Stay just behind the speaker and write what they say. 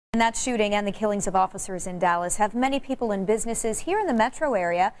And that shooting and the killings of officers in Dallas have many people and businesses here in the metro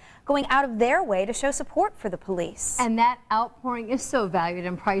area going out of their way to show support for the police. And that outpouring is so valued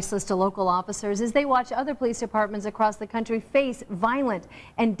and priceless to local officers as they watch other police departments across the country face violent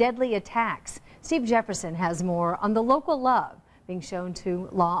and deadly attacks. Steve Jefferson has more on the local love being shown to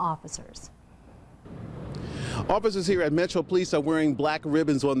law officers. Officers here at Metro Police are wearing black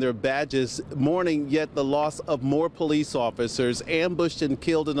ribbons on their badges, mourning yet the loss of more police officers ambushed and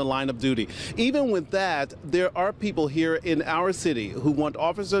killed in the line of duty. Even with that, there are people here in our city who want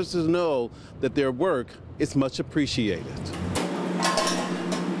officers to know that their work is much appreciated.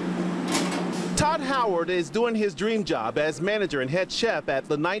 Todd Howard is doing his dream job as manager and head chef at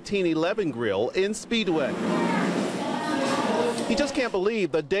the 1911 Grill in Speedway. He just can't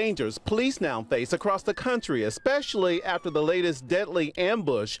believe the dangers police now face across the country, especially after the latest deadly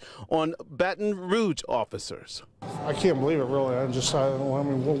ambush on Baton Rouge officers. I can't believe it, really. I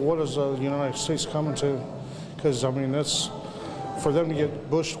mean, what is the United States coming to? Because, I mean, that's, for them to get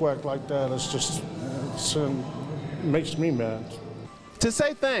bushwhacked like that, it makes me mad. To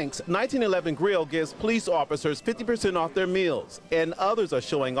say thanks, 1911 Grill gives police officers 50% off their meals, and others are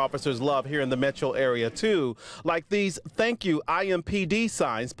showing officers love here in the metro area too, like these "Thank You IMPD"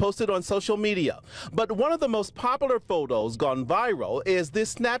 signs posted on social media. But one of the most popular photos gone viral is this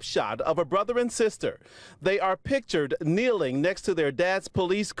snapshot of a brother and sister. They are pictured kneeling next to their dad's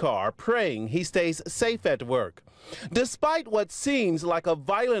police car, praying he stays safe at work. Despite what seems like a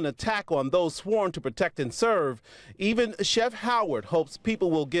violent attack on those sworn to protect and serve, even Chef Howard hopes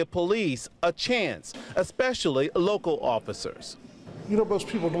people will give police a chance, especially local officers. You know, most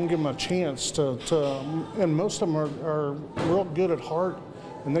people don't give them a chance and most of them are real good at heart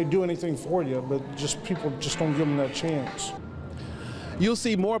and they do anything for you, but people just don't give them that chance. You'll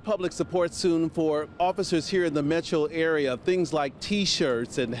see more public support soon for officers here in the metro area, things like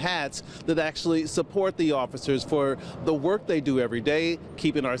T-shirts and hats that actually support the officers for the work they do every day,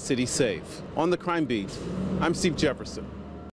 keeping our city safe. On the Crime Beat, I'm Steve Jefferson.